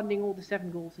 which is funding all the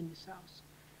 7 goals in the South.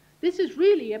 This is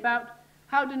really about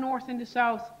how the North and the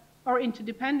South are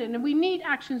interdependent, and we need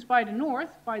actions by the North,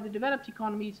 by the developed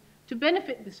economies, to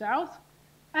benefit the South,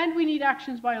 and we need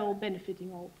actions by all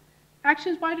benefiting all.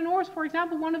 Actions by the North, for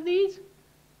example, one of these,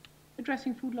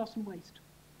 addressing food loss and waste.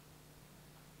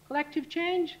 Collective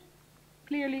change,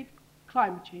 clearly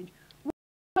climate change.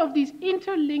 One of these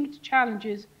interlinked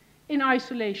challenges in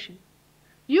isolation.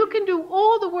 You can do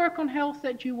all the work on health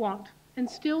that you want and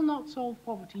still not solve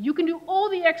poverty. You can do all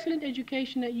the excellent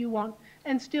education that you want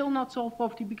and still not solve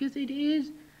poverty, because it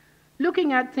is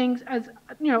looking at things as,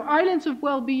 islands of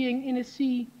well-being in a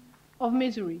sea of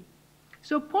misery.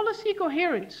 So policy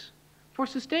coherence for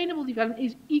sustainable development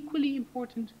is equally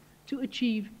important to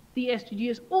achieve the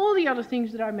SDGs, all the other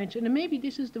things that I mentioned, and maybe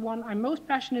this is the one I'm most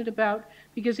passionate about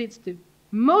because it's the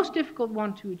most difficult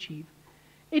one to achieve.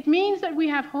 It means that we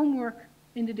have homework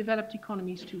in the developed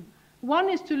economies too. One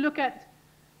is to look at,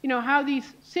 how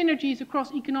these synergies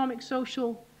across economic,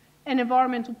 social, and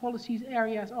environmental policies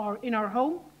areas are in our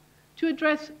home, to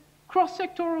address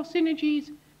cross-sectoral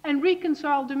synergies and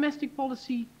reconcile domestic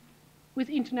policy with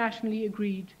internationally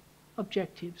agreed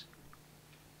objectives.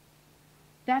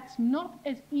 That's not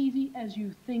as easy as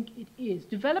you think it is.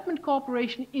 Development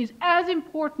cooperation is as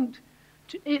important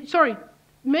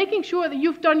making sure that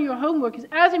you've done your homework is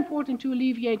as important to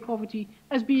alleviate poverty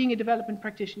as being a development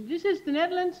practitioner. This is the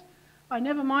Netherlands. I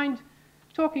never mind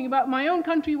talking about my own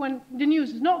country when the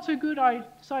news is not so good. I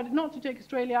decided not to take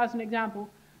Australia as an example.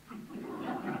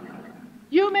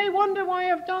 You may wonder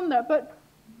why I've done that, but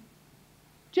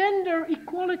gender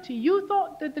equality. You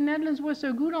thought that the Netherlands was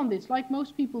so good on this, like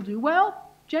most people do. Well,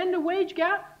 gender wage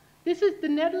gap, this is the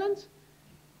Netherlands,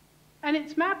 and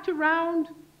it's mapped around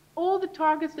all the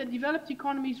targets that developed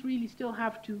economies really still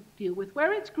have to deal with.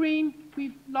 Where it's green,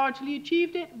 we've largely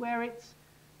achieved it. Where it's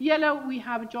yellow, we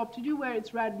have a job to do. Where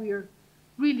it's red, we're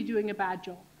really doing a bad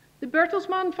job. The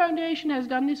Bertelsmann Foundation has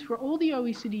done this for all the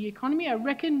OECD economy. I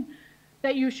reckon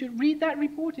that you should read that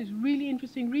report. It's really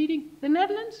interesting reading. The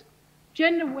Netherlands,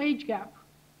 gender wage gap.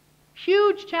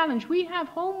 Huge challenge. We have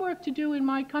homework to do in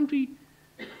my country.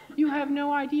 You have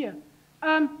no idea.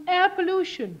 Air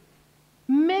pollution.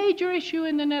 Major issue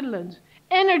in the Netherlands.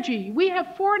 Energy. We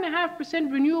have 4.5%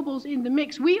 renewables in the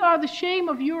mix. We are the shame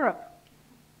of Europe.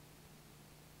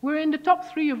 We're in the top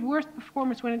 3 of worst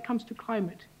performers when it comes to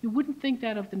climate. You wouldn't think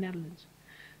that of the Netherlands.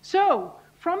 So,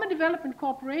 from a development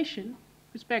cooperation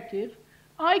perspective,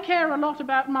 I care a lot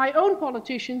about my own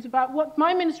politicians, about what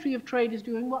my Ministry of Trade is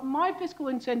doing, what my fiscal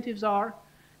incentives are,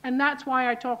 and that's why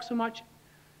I talk so much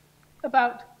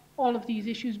about all of these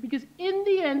issues, because in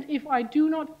the end, if I do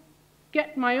not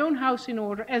get my own house in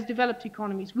order as developed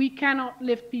economies, we cannot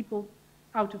lift people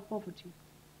out of poverty.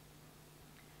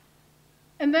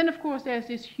 And then, of course, there's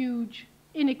this huge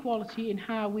inequality in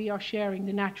how we are sharing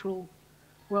the natural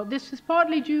world. This is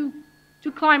partly due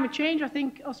to climate change. I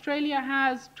think Australia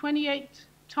has 28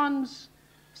 tons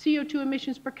CO2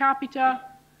 emissions per capita,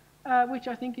 which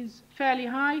I think is fairly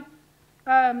high.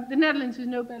 The Netherlands is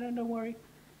no better, don't worry.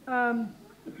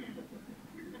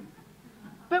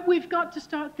 But we've got to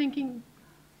start thinking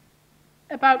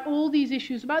about all these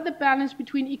issues, about the balance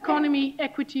between economy,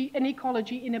 equity, and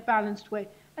ecology in a balanced way.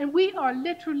 And we are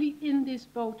literally in this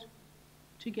boat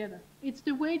together. It's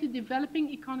the way the developing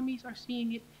economies are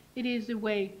seeing it. It is the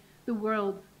way the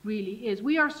world really is.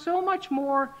 We are so much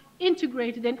more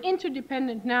integrated and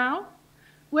interdependent now,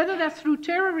 whether that's through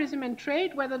terrorism and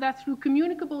trade, whether that's through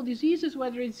communicable diseases,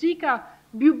 whether it's Zika,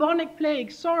 bubonic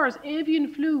plague, SARS,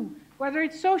 avian flu, whether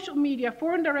it's social media,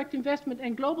 foreign direct investment,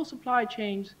 and global supply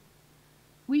chains.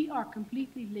 We are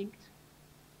completely linked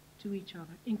to each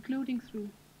other, including through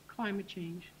climate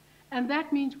change. And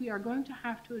that means we are going to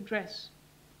have to address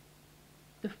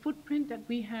the footprint that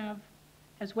we have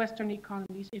as Western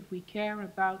economies if we care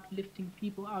about lifting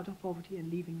people out of poverty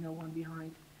and leaving no one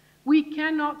behind. We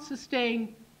cannot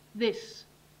sustain this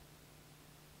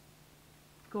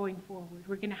going forward.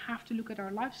 We're going to have to look at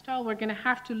our lifestyle. We're going to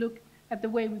have to look at the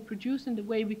way we produce and the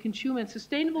way we consume. And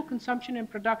sustainable consumption and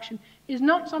production is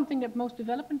not something that most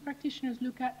development practitioners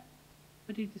look at,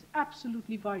 but it is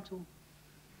absolutely vital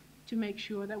to make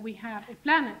sure that we have a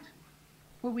planet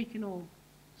where we can all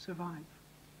survive.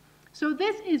 So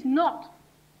this is not,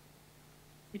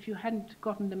 if you hadn't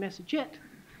gotten the message yet,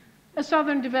 a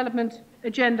Southern development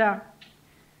agenda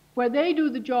where they do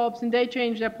the jobs and they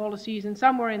change their policies and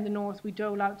somewhere in the north we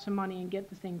dole out some money and get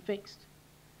the thing fixed.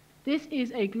 This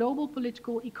is a global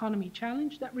political economy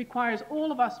challenge that requires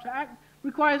all of us to act,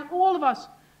 requires all of us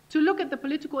to look at the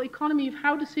political economy of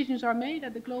how decisions are made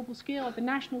at the global scale, at the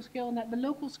national scale, and at the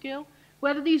local scale,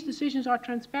 whether these decisions are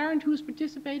transparent, who's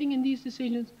participating in these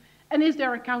decisions, and is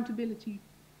there accountability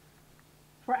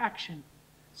for action.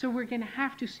 So we're going to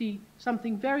have to see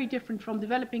something very different from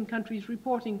developing countries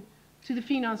reporting to the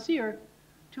financier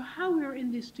to how we're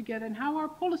in this together and how our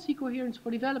policy coherence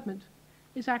for development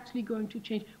is actually going to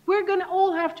change. We're going to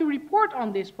all have to report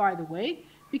on this, by the way,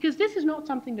 because this is not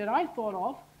something that I thought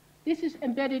of. This is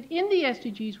embedded in the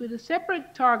SDGs with a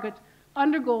separate target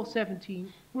under Goal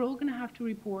 17. We're all going to have to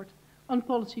report on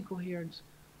policy coherence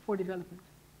for development.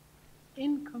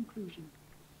 In conclusion,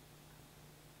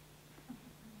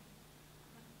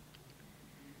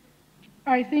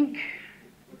 I think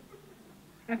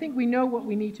we know what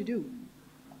we need to do.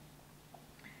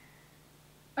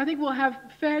 I think we'll have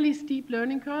fairly steep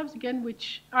learning curves, again,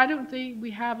 which I don't think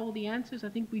we have all the answers. I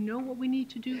think we know what we need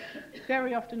to do.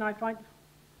 Very often I find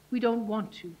we don't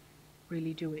want to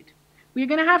really do it. We're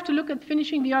going to have to look at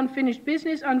finishing the unfinished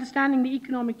business, understanding the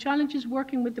economic challenges,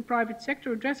 working with the private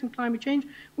sector, addressing climate change,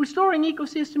 restoring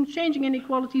ecosystems, changing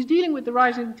inequalities, dealing with the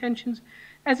rising tensions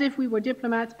as if we were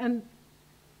diplomats, and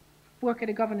work at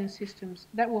a governance systems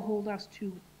that will hold us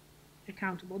to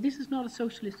accountable. This is not a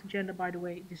socialist agenda, by the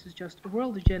way. This is just a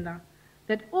world agenda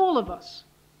that all of us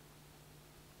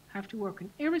have to work on,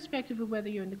 irrespective of whether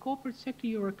you're in the corporate sector,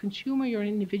 you're a consumer, you're an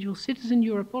individual citizen,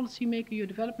 you're a policymaker, you're a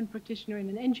development practitioner in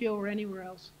an NGO or anywhere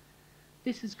else.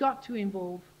 This has got to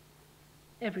involve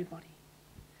everybody.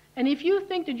 And if you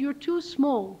think that you're too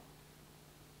small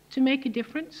to make a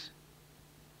difference,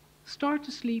 start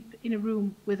to sleep in a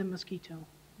room with a mosquito.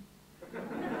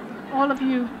 All of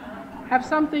you have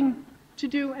something to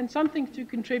do and something to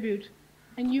contribute,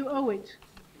 and you owe it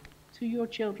to your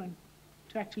children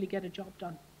to actually get a job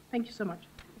done. Thank you so much.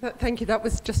 Thank you. That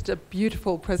was just a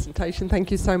beautiful presentation.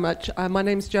 Thank you so much. My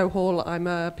name's Jo Hall. I'm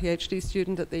a PhD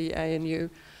student at the ANU.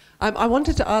 I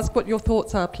wanted to ask what your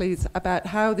thoughts are, please, about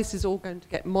how this is all going to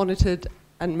get monitored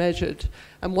and measured,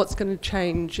 and what's going to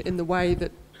change in the way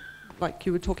that, like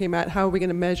you were talking about, how are we going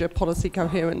to measure policy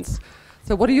coherence?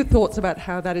 So what are your thoughts about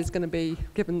how that is going to be,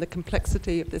 given the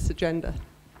complexity of this agenda?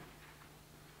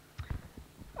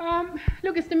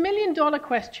 Look, it's the million-dollar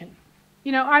question.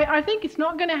 You know, I think it's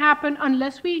not going to happen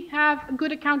unless we have a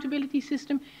good accountability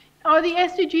system. Are the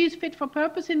SDGs fit for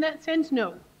purpose in that sense?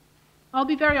 No. I'll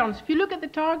be very honest. If you look at the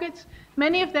targets,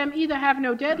 many of them either have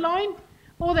no deadline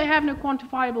or they have no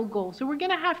quantifiable goal. So we're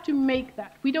going to have to make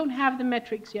that. We don't have the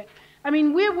metrics yet. I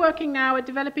mean, we're working now at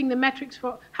developing the metrics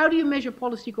for how do you measure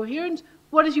policy coherence,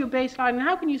 what is your baseline, and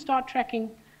how can you start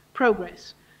tracking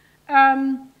progress.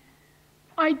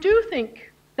 I do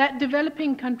think that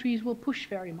developing countries will push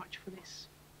very much for this.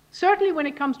 Certainly when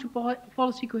it comes to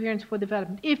policy coherence for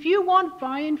development. If you want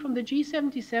buy-in from the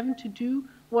G77 to do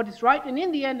what is right, and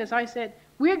in the end, as I said,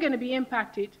 we're going to be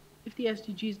impacted if the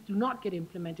SDGs do not get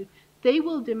implemented, they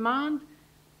will demand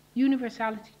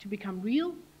universality to become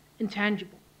real and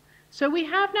tangible. So we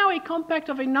have now a compact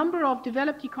of a number of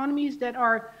developed economies that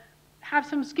have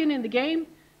some skin in the game.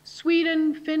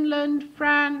 Sweden, Finland,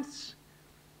 France,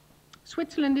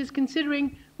 Switzerland is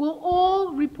considering, will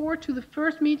all report to the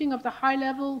first meeting of the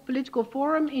high-level political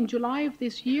forum in July of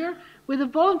this year with a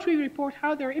voluntary report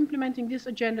how they're implementing this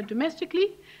agenda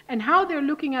domestically and how they're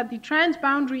looking at the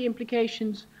transboundary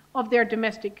implications of their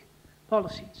domestic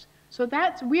policies. So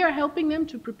we are helping them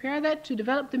to prepare that, to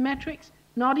develop the metrics.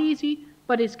 Not easy,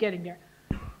 but it's getting there.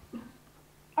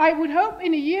 I would hope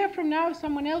in a year from now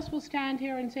someone else will stand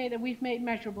here and say that we've made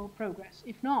measurable progress.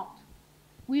 If not,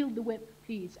 wield the whip,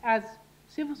 please, as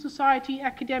civil society,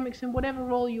 academics, and whatever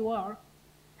role you are,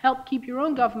 help keep your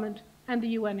own government and the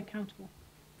UN accountable.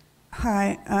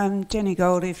 Hi, I'm Jenny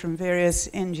Goldie from various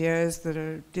NGOs that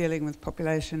are dealing with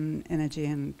population, energy,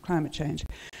 and climate change.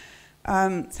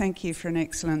 Thank you for an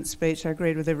excellent speech. I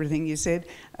agreed with everything you said.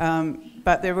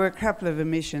 But there were a couple of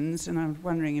omissions, and I'm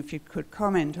wondering if you could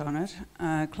comment on it.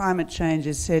 Climate change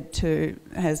is said to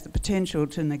has the potential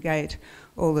to negate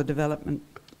all the development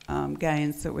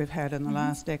gains that we've had in the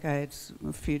last decades,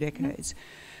 a few decades.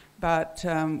 But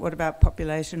what about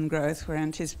population growth? We're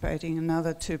anticipating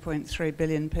another 2.3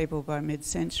 billion people by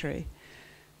mid-century.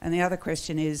 And the other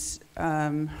question is,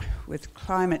 with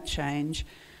climate change,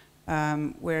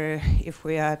 where if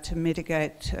we are to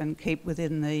mitigate and keep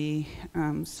within the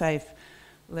safe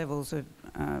levels of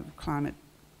climate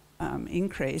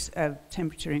increase,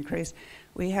 temperature increase,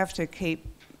 we have to keep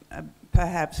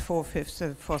perhaps 4/5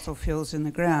 of fossil fuels in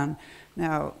the ground.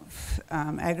 Now,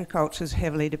 agriculture is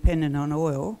heavily dependent on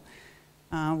oil.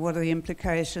 What are the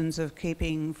implications of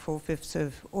keeping 4/5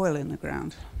 of oil in the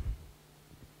ground?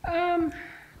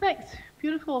 Thanks.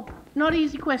 Beautiful. Not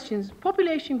easy questions.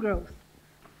 Population growth.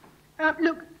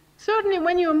 Look, certainly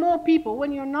when you're more people,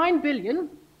 when you're 9 billion,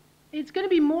 it's going to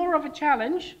be more of a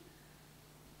challenge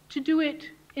to do it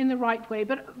in the right way.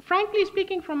 But frankly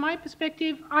speaking, from my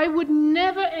perspective, I would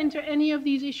never enter any of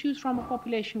these issues from a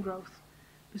population growth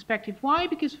perspective. Why?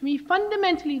 Because for me,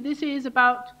 fundamentally, this is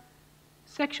about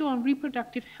sexual and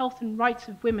reproductive health and rights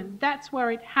of women. That's where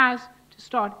it has to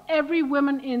start. Every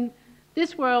woman in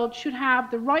this world should have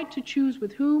the right to choose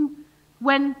with whom,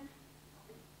 when,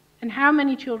 and how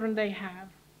many children they have.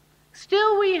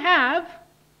 Still, we have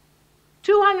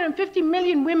 250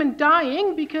 million women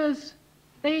dying because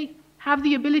they have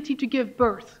the ability to give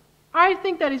birth. I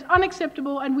think that is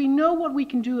unacceptable, and we know what we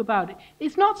can do about it.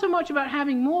 It's not so much about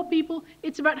having more people,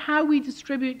 it's about how we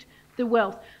distribute the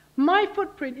wealth. My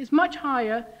footprint is much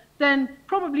higher than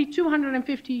probably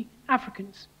 250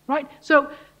 Africans, right? So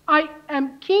I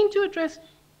am keen to address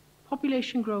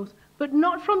population growth, but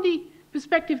not from the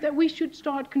perspective that we should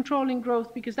start controlling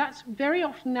growth, because that's very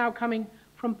often now coming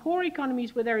from poor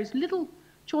economies where there is little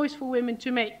choice for women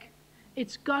to make.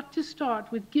 It's got to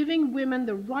start with giving women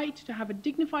the right to have a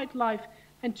dignified life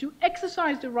and to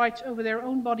exercise the rights over their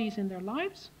own bodies and their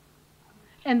lives.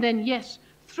 And then, yes,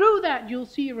 through that you'll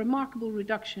see a remarkable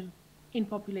reduction in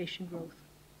population growth.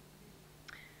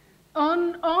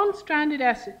 On stranded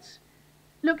assets,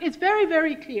 look, it's very,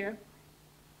 very clear.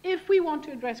 If we want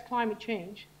to address climate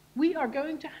change, we are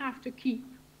going to have to keep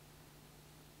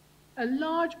a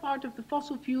large part of the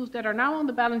fossil fuels that are now on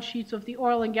the balance sheets of the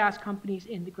oil and gas companies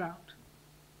in the ground.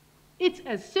 It's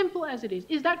as simple as it is.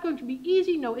 Is that going to be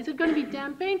easy? No. Is it going to be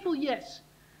damn painful? Yes.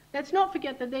 Let's not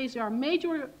forget that these are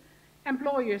major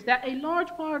employers, that a large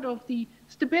part of the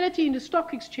stability in the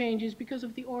stock exchange is because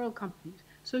of the oil companies.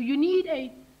 So you need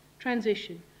a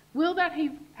transition. Will that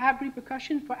have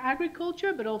repercussions for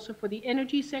agriculture, but also for the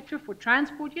energy sector, for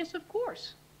transport? Yes, of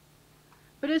course.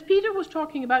 But as Peter was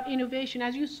talking about innovation,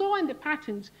 as you saw in the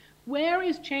patents, where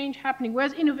is change happening?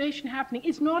 Where's innovation happening?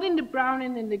 It's not in the brown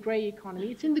and in the grey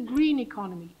economy. It's in the green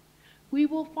economy. We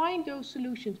will find those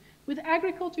solutions. With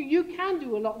agriculture, you can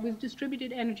do a lot with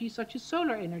distributed energy, such as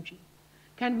solar energy.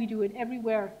 Can we do it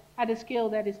everywhere at a scale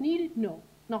that is needed? No,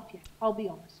 not yet. I'll be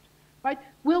honest. Right?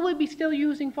 Will we be still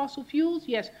using fossil fuels?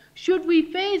 Yes. Should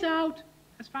we phase out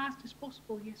as fast as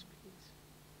possible? Yes, please.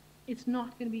 It's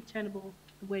not going to be tenable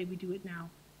the way we do it now.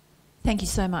 Thank you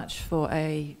so much for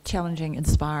a challenging,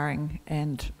 inspiring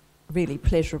and really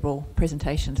pleasurable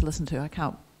presentation to listen to. I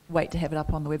can't wait to have it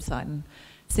up on the website and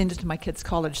send it to my kids'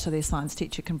 college so their science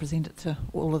teacher can present it to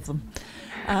all of them.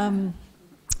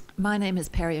 My name is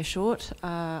Paria Short.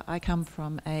 I come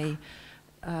from a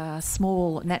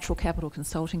small natural capital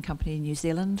consulting company in New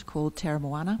Zealand called Terra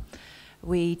Moana.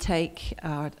 We take,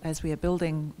 as we are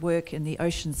building work in the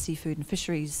ocean, seafood and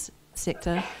fisheries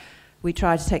sector, we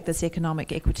try to take this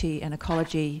economic equity and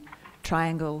ecology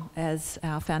triangle as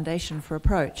our foundation for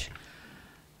approach.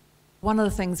 One of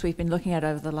the things we've been looking at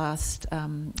over the last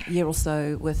year or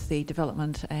so with the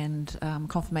development and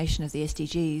confirmation of the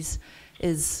SDGs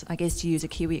is, I guess to use a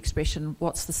Kiwi expression,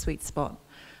 what's the sweet spot?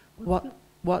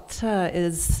 What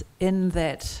is in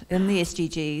the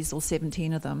SDGs, or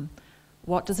 17 of them,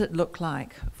 what does it look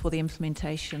like for the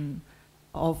implementation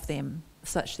of them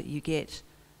such that you get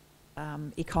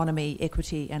economy,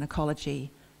 equity and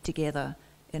ecology together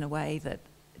in a way that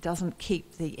doesn't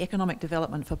keep the economic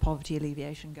development for poverty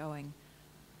alleviation going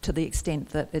to the extent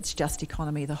that it's just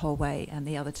economy the whole way and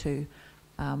the other two,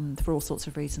 for all sorts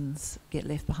of reasons, get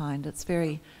left behind. It's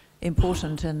very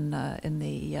important in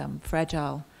the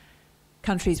fragile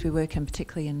countries we work in,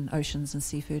 particularly in oceans and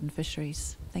seafood and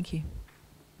fisheries. Thank you.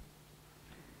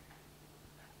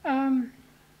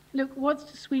 Look, what's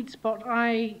the sweet spot?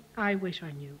 I wish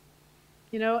I knew.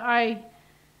 You know, I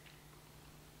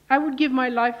would give my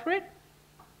life for it.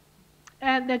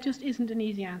 And there just isn't an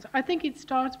easy answer. I think it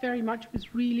starts very much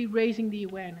with really raising the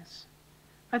awareness.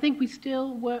 I think we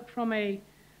still work from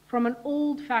an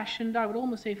old-fashioned, I would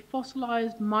almost say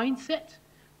fossilized mindset.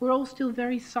 We're all still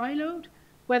very siloed,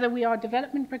 whether we are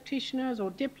development practitioners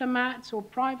or diplomats or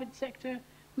private sector.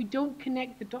 We don't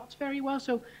connect the dots very well.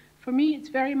 So for me, it's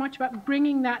very much about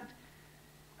bringing that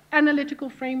analytical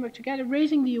framework together,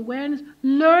 raising the awareness,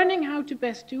 learning how to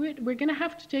best do it. We're going to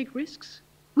have to take risks.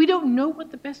 We don't know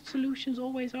what the best solutions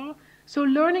always are. So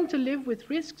learning to live with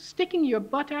risks, sticking your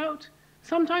butt out,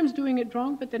 sometimes doing it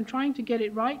wrong, but then trying to get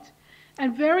it right.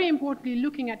 And very importantly,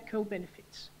 looking at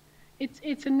co-benefits.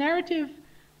 It's a narrative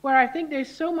where I think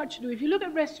there's so much to do. If you look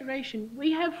at restoration,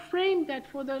 we have framed that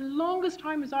for the longest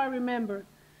time as I remember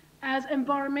as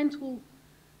environmental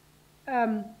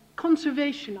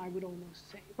conservation, I would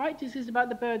almost say, right? This is about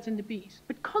the birds and the bees.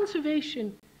 But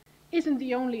conservation isn't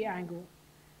the only angle.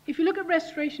 If you look at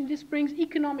restoration, this brings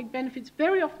economic benefits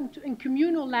very often in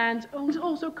communal lands,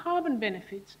 also carbon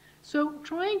benefits. So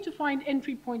trying to find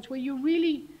entry points where you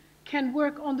really can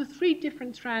work on the three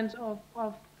different strands of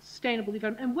sustainable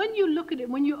development. And when you look at it,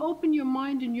 when you open your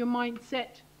mind and your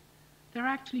mindset, there are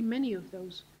actually many of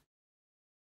those